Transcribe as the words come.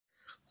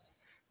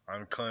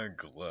I'm kind of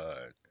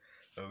glad.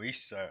 At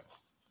least,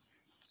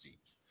 see,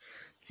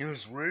 he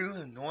was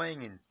really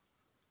annoying and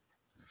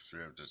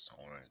instead of just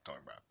only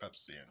talking about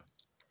Pepsi and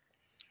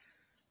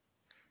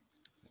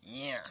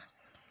yeah.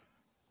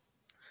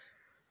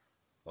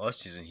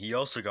 Last season, he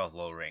also got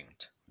low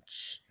ranked,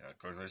 which of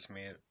course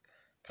made it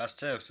past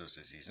 10 episodes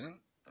this season.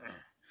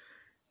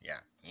 Yeah.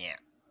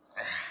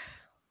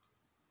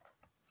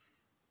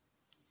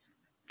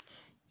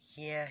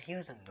 Yeah, he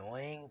was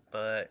annoying,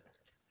 but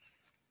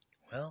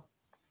well,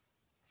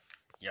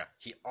 yeah,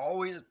 he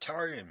always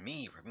targeted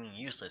me for being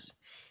useless.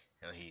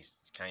 You know, he's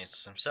kind of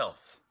useless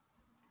himself.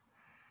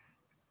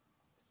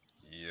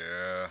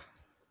 Yeah.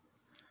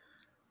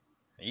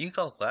 You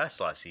got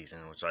last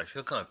season, which I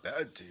feel kind of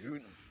bad,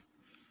 dude.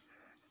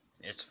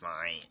 It's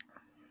fine.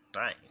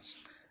 Nice.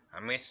 I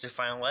made it to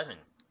Final 11.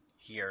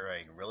 Here,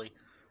 like, really?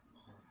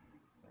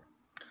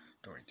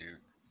 Don't worry, dude.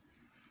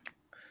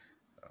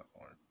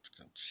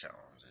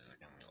 Challenges are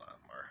gonna be a lot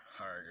more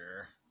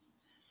harder.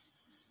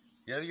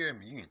 You have your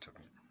immunity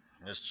token.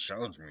 This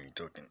challenge immunity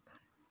token.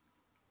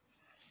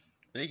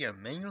 But yeah,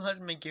 Manuel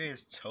hasn't been giving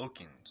his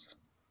tokens.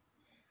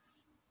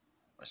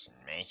 Listen,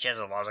 man, she has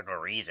a logical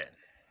reason.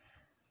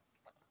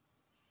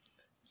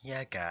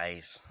 Yeah,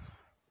 guys.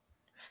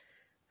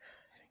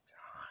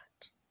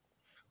 God.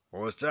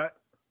 What was that?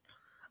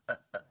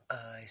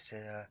 I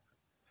said,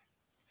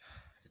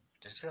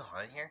 does it feel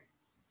hot in here?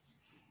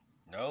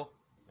 No?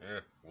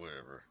 Yeah,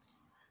 whatever.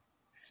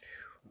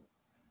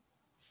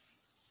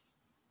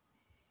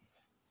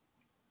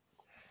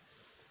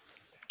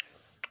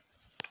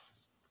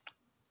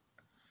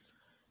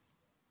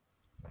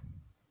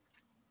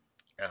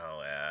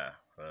 Oh, yeah.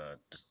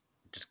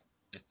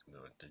 Just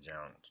go with the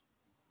challenge.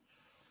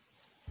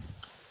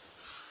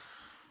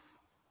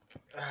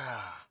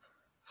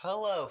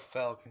 Hello,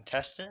 fellow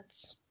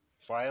contestants.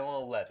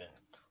 Final 11.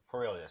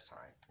 For real this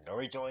time. No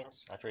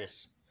rejoins after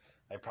this.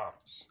 I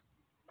promise.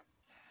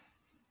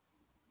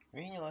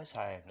 You notice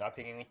I am not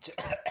picking any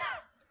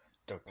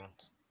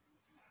tokens.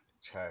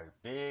 It's a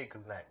big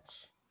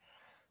lunch.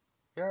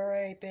 You're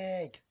already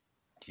big.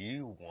 Do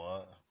you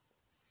want?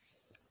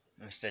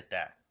 Let's sit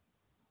that.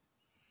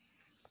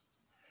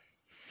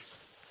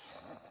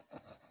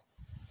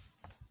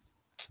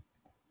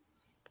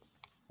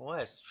 Well,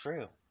 it's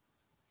true.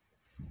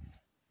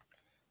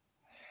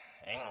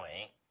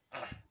 Anyway,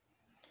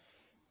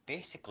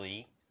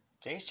 basically,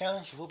 today's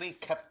challenge will be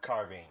cup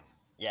carving.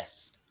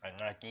 Yes, I'm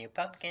not giving you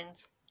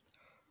pumpkins.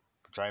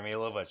 We're trying to make a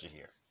little budget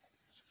here.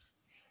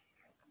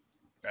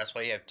 That's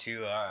why you have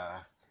two,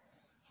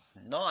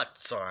 not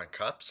sawn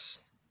cups.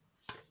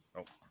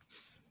 Oh.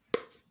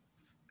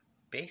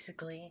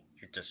 Basically,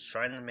 you're just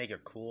trying to make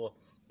it cool,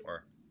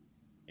 or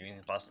using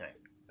the last night.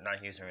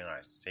 Not using real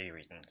nice. Say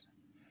reasons.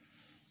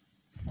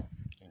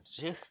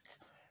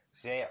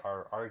 They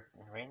are our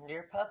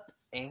reindeer pup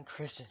and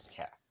Christmas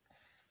cat.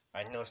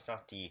 I know it's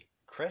not the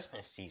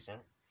Christmas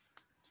season.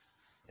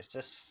 It's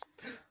just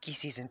spooky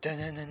season.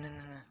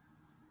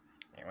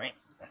 Anyway.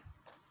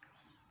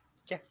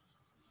 Yeah.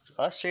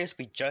 Us traders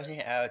will be judging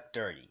it out of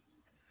 30.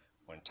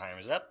 When time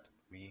is up,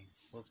 we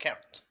will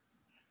count.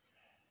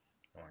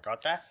 Oh,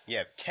 got that? You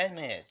have 10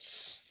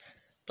 minutes.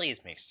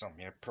 Please make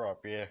something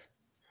appropriate.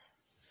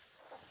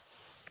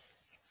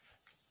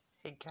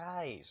 Hey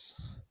guys.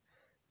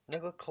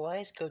 Look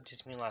Kaleidoscope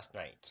did me last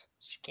night.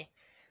 She can't.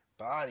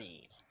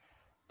 Body.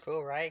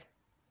 Cool, right?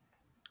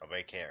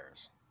 Nobody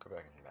cares. Go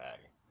back in the bag.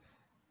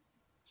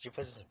 She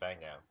puts it in the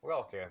bag now. We're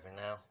all okay with it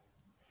now.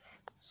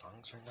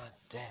 Songs are not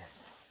dead.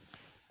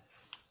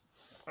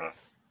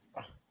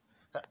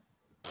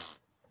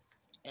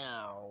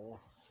 Ow.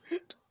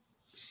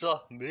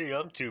 Stop me,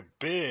 I'm too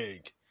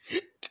big.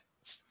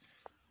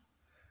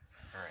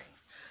 Alright.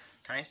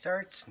 Time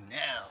starts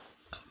now.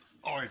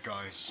 Alright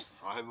guys,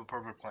 I have a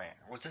perfect plan.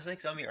 Let's just make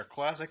something a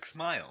classic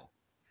smile.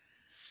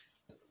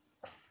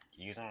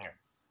 Using a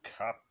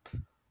cup.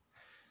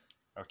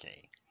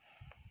 Okay.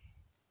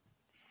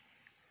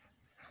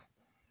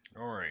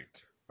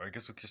 Alright. I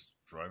guess we'll just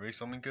try to make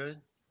something good.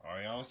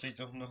 I honestly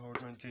don't know how we're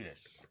going to do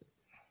this.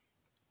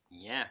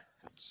 Yeah,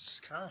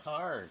 it's kind of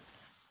hard.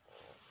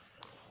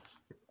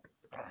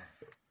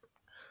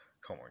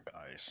 Come on,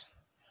 guys.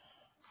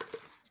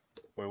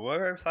 Wait,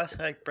 whatever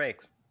plastic like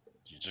breaks,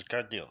 you just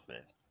gotta deal with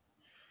it.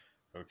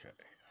 Okay.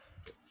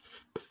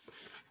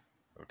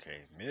 Okay,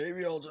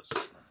 maybe I'll just...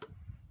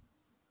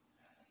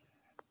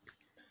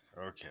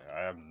 Okay,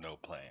 I have no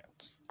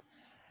plans.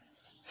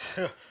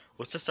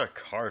 Let's just start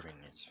carving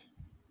it.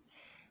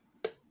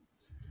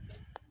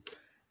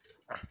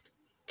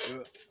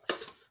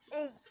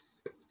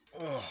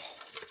 Oh.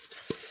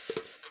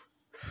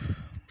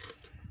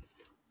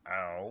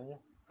 Ow.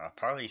 I'll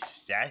probably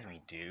stab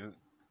me, dude.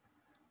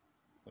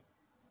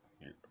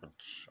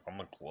 It's on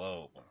the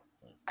globe.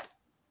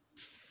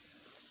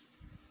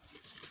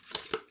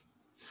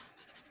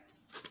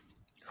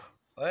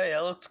 Hey,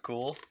 that looks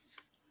cool.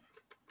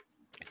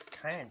 It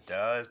kinda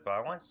does, but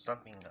I want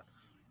something to...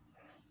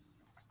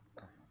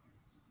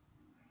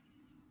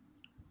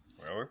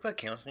 Will we put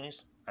candles in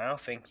these? I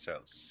don't think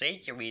so.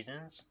 Safety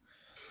reasons.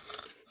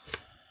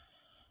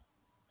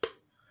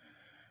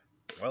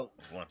 Well,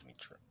 you want me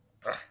to try.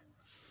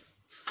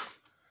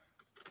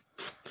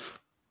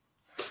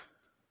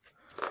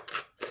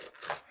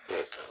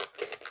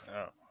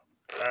 Oh.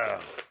 Oh.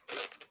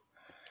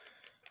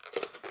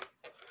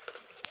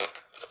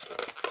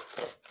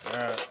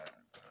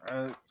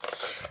 Uh,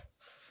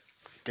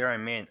 there I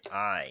mean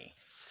I.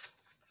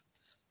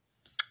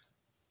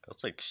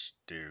 That's like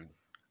dude.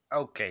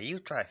 Okay, you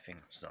try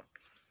fingering something.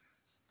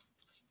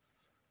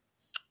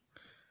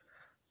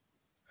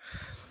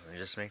 Let me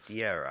just make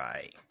the air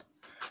eye.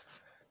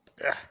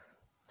 Ugh.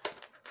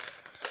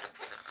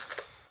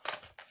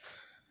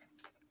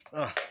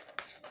 Ugh.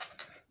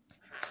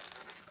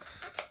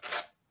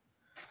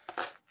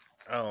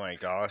 Oh my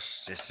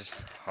gosh, this is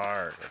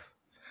hard.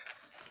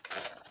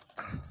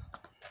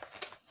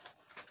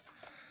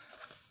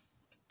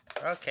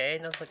 Okay,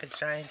 it looks like a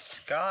giant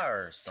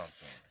scar or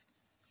something.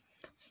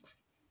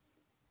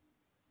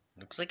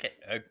 Looks like an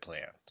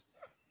eggplant.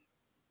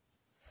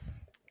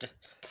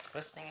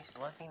 First thing is,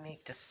 let me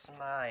make the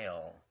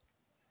smile.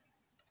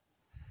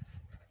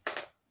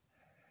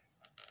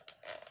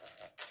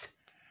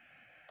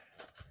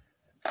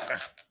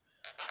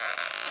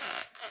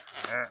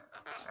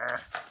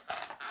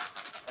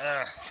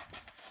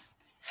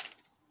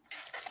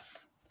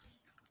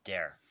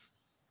 There.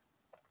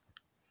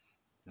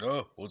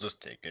 No, we'll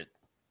just take it.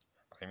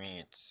 I mean,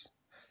 it's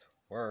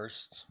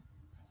worst.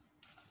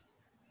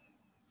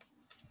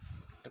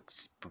 Looks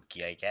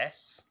spooky, I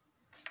guess.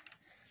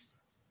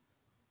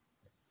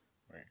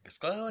 Wait,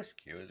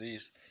 excuse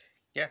these.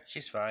 Yeah,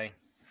 she's fine.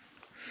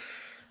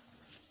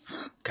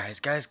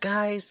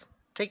 Guys!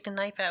 Take the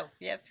knife out.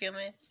 You have a few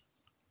minutes.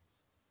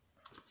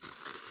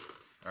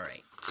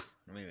 Alright,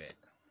 move it.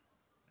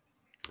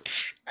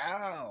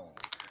 Ow!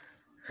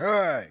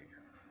 Hey!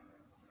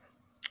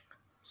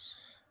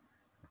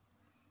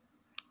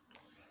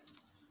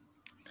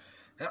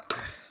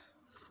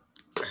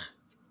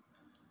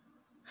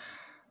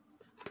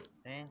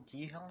 And do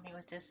you help me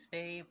with this,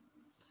 babe?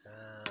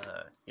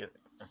 Yeah.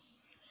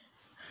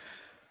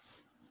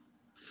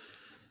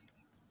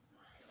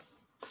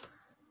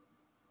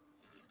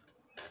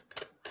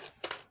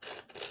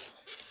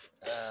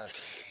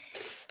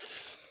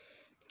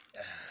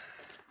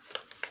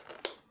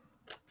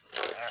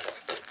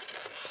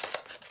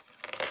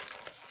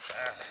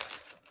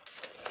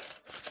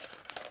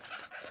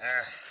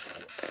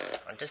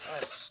 I'm just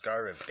gonna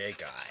scar a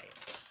big eye.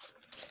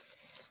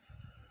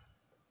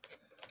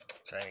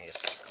 Trying to get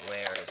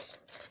squares.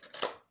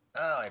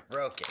 Oh, I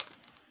broke it.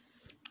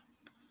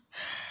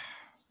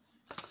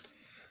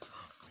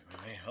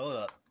 Wait, hold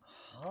up.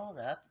 Hold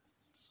up.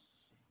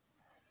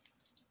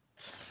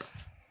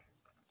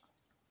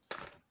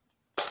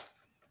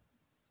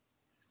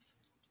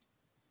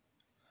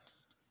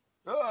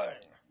 Good.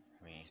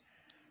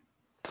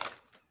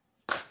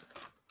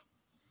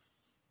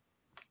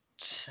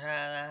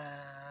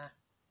 Ta-da.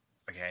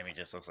 Okay, I mean, it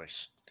just looks like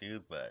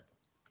stupid, but...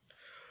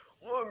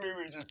 Well,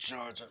 maybe just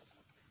charge it.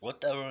 What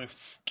the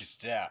f is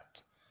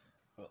that?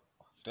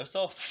 That's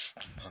all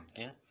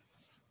pumpkin.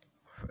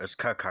 It's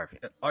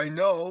carpet. I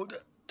know.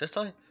 That's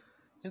all.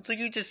 It's like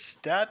you just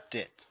stabbed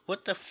it.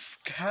 What the f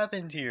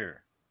happened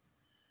here?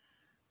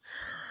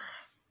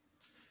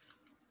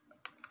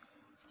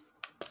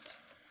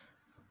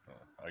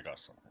 Oh, I got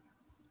something.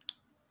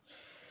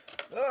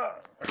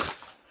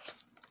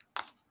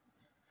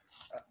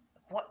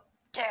 What?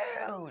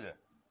 Dude!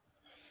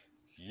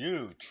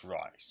 You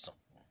try something.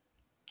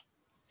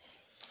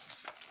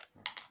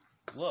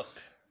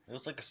 Look, it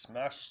looks like a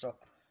smashed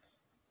up.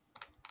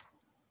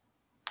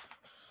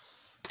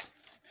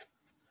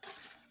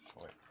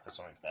 Wait, that's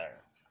something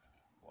better.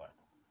 What?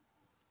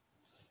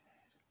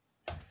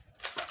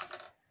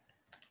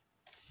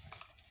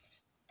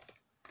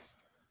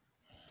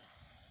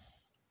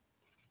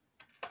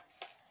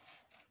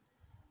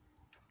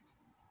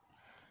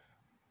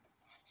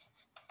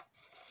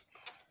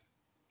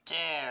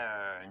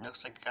 There! It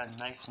looks like I got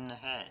knifed in the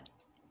head.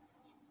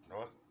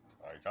 What?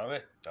 I got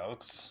it.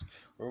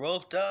 We're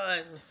well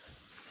done.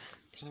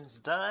 Team's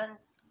done.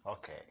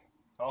 Okay.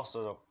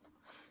 Also,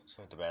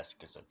 so the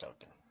basket is a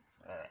token.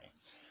 All right.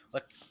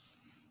 What?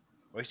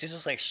 Wait, this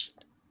looks like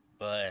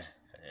but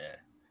yeah.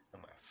 Oh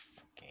my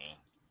fucking.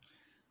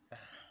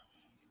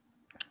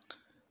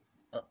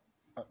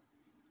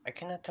 I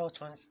cannot tell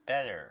which one's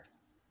better.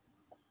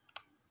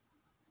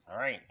 All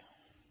right.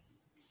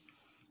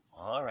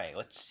 All right.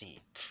 Let's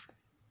see.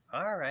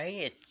 All right.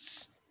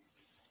 It's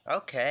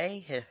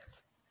okay.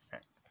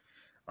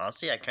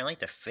 Honestly, I kind of like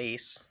the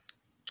face.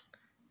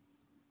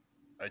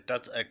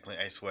 That's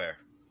eggplant, I swear.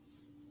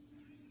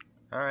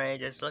 Alright,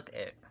 just look at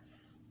it.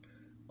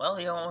 Well,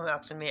 you don't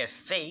have to make a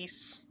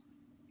face.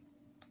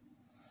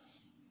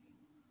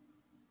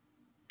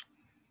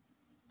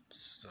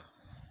 So,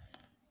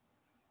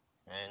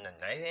 and the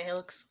knife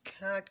looks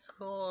kind of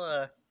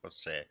cool.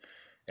 Let's say,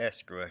 yeah,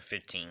 screw it,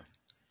 15.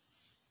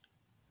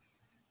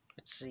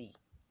 Let's see.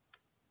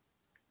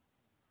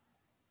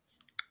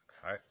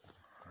 Alright.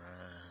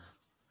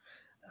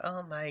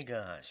 Oh my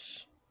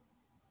gosh.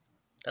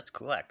 That's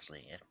cool, actually.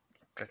 It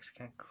looks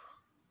kind of cool.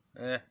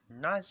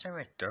 Not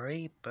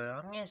 30, but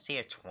I'm gonna say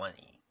a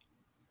 20.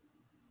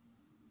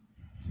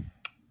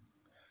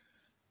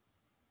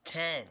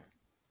 10.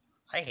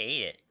 I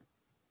hate it.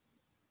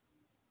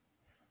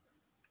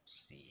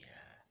 Let's see,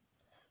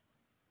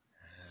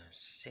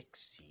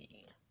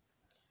 60.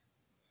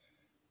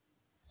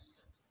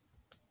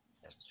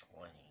 That's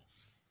 20.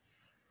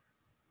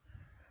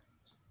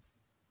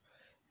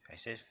 I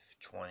said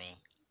 20,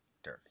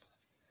 30.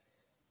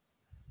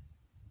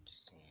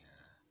 Let's see,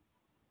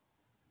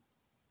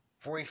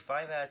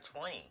 45 out of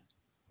 20.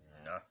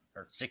 Not,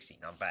 or 60,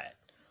 not bad.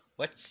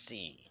 Let's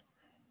see.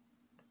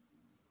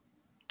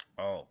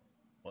 Oh,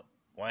 what?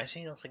 Why does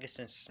it look like it's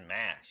been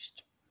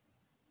smashed?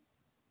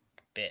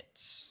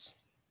 Bits.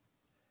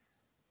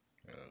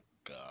 Oh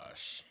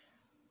gosh.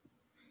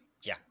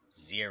 Yeah,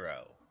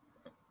 0.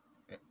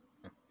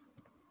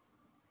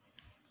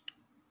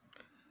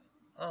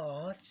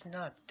 Oh, it's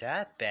not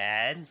that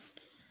bad.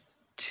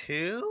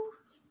 2?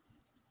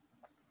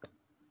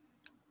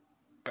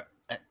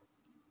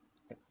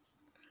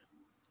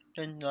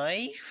 The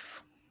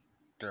knife?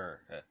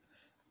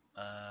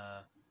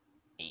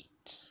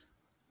 8.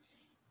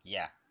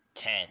 Yeah,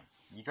 10.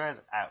 You guys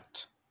are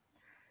out.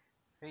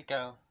 Here you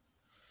go.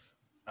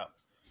 Oh.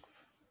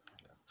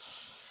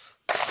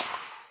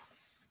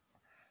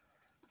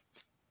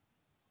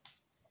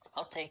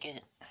 I'll take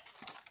it.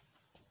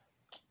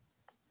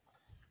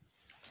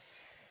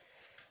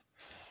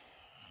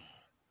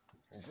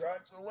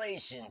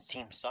 Congratulations,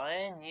 Team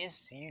Cyan.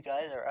 Yes, you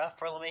guys are up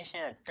for elimination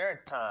a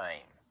 3rd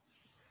time.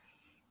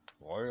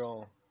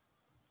 Well,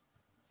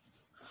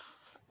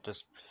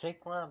 just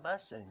pick one of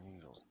us and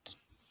you'll...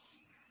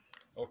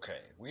 Okay,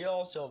 we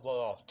also vote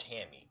off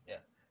Tammy. Yeah.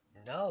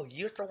 No,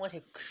 you're the one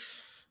who...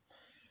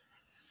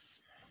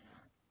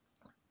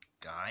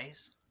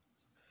 Guys?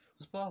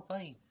 Who's Bob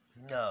Buddy?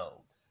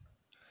 No.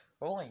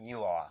 We're voting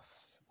you off.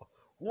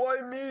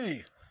 Why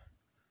me?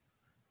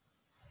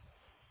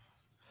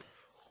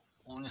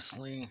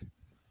 Honestly,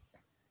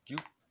 you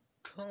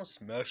kind of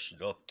smashed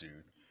it up,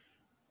 dude.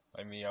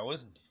 I mean, I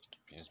wasn't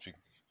being speaking,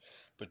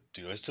 but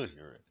dude, I still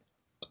hear it.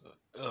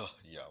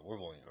 Yeah, we're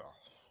voting you off.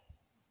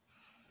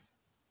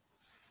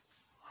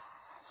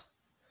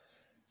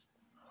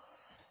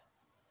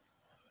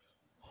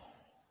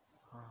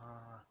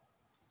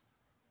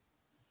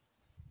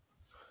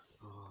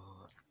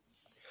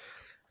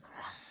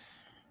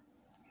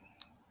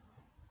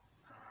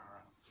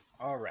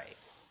 Alright.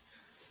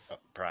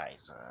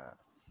 Prize.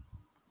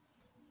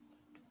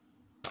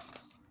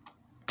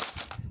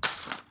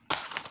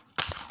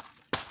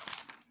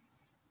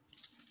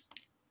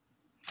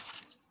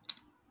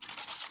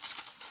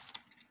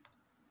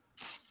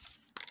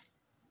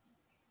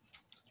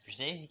 If you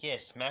say you get a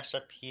smashed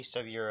up piece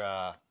of your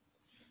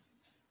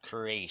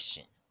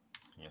creation.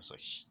 You know, so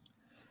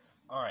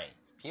alright.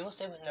 People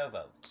say with no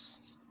votes.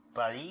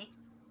 Buddy?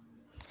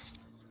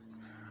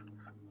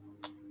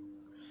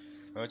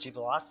 Emoji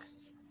block?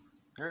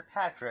 You're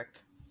Patrick.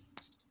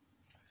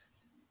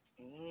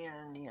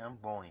 And the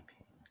bowling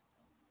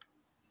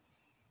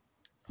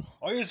pin.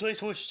 I use my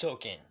Switch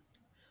token.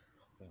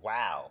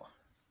 Wow.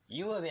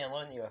 You have been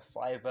eliminated with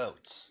 5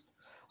 votes.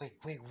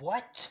 Wait,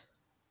 what?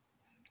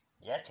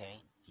 Yeah,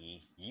 Tammy.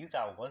 You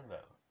got 1 vote.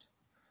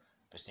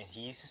 But since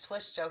he used his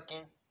Switch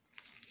token,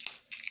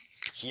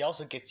 he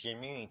also gets your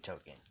immunity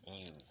token. And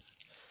you...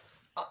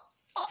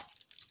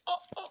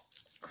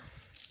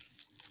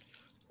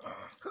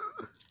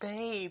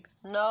 Babe,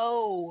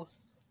 no!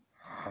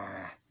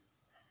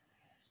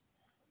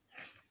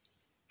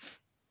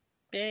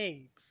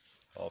 Babe.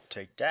 I'll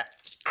take that.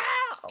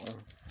 Ow!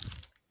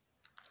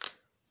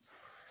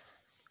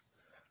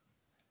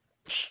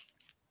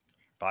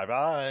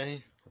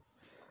 Bye-bye.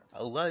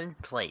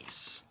 11th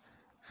place.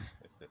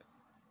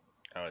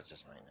 Oh, it's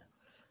just mine.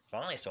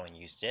 Finally, someone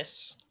used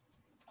this.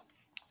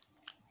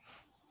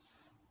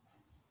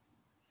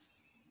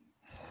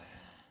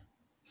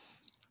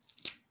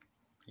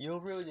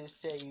 You'll ruin this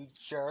day, you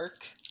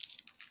jerk.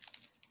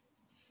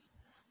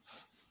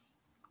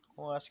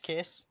 Last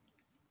kiss.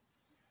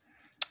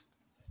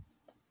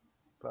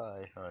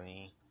 Bye,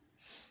 honey.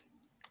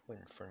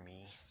 Waiting for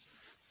me.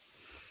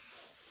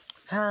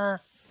 Huh?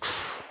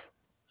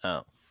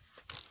 Oh.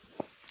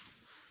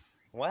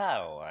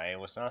 Wow, I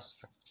was not...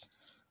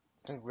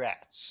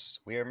 Congrats.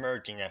 We are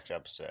merging next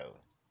episode.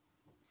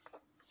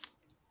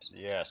 So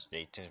yeah,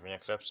 stay tuned for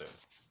next episode.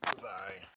 Bye.